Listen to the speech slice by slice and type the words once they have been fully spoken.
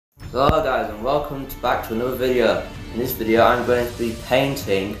Hello guys, and welcome back to another video. In this video I'm going to be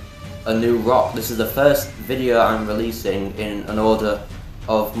painting a new rock. This is the first video I'm releasing in an order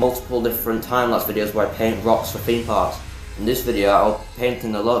of multiple different time-lapse videos where I paint rocks for theme parks. In this video I'll be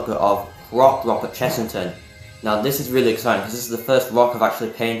painting the logo of Croc Drop at Chessington. Now this is really exciting because this is the first rock I've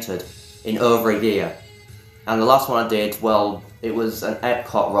actually painted in over a year. And the last one I did, well, it was an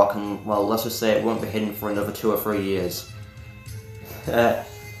Epcot rock, and well, let's just say it won't be hidden for another 2 or 3 years.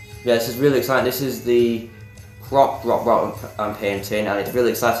 Yeah, this is really exciting. This is the Croc Drop rock I'm painting, and it's really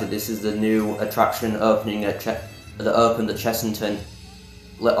exciting. This is the new attraction opening that opened at Chessington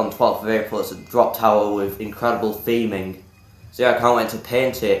on 12th of April. It's a drop tower with incredible theming. So yeah, I can't wait to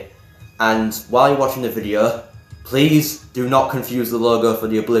paint it. And while you're watching the video, please do not confuse the logo for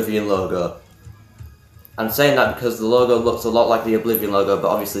the Oblivion logo. I'm saying that because the logo looks a lot like the Oblivion logo, but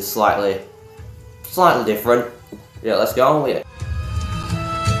obviously slightly different. Yeah, let's go on with it.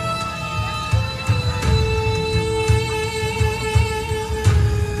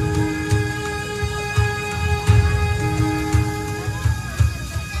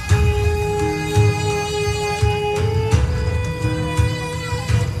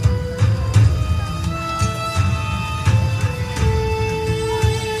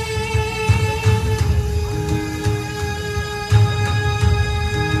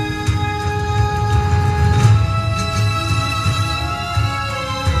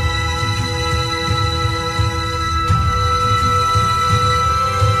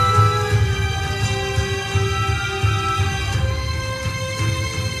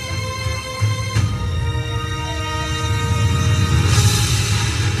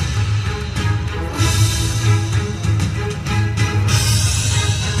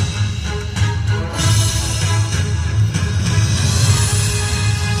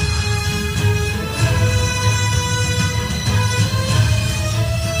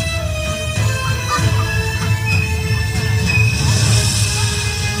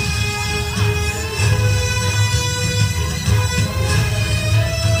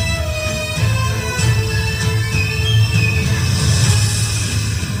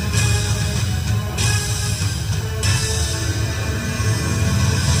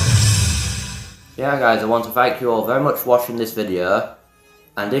 Yeah guys, I want to thank you all very much for watching this video,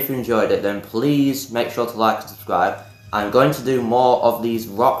 and if you enjoyed it then please make sure to like and subscribe. I'm going to do more of these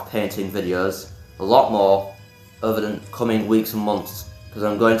rock painting videos, a lot more, over the coming weeks and months, because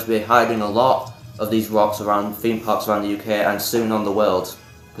I'm going to be hiding a lot of these rocks around theme parks around the UK and soon on the world,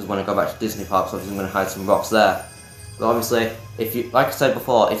 because when I go back to Disney parks obviously I'm going to hide some rocks there. But obviously, if you, like I said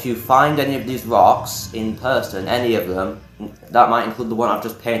before, if you find any of these rocks in person, any of them, that might include the one I've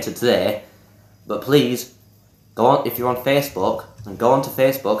just painted today, but please, go on, if you're on Facebook, then go onto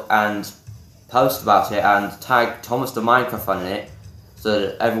Facebook and post about it and tag Thomas the Minecraft on it so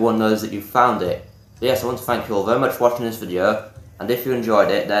that everyone knows that you found it. But yes, I want to thank you all very much for watching this video, and if you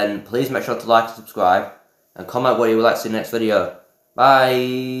enjoyed it then please make sure to like and subscribe and comment what you would like to see in the next video. Bye!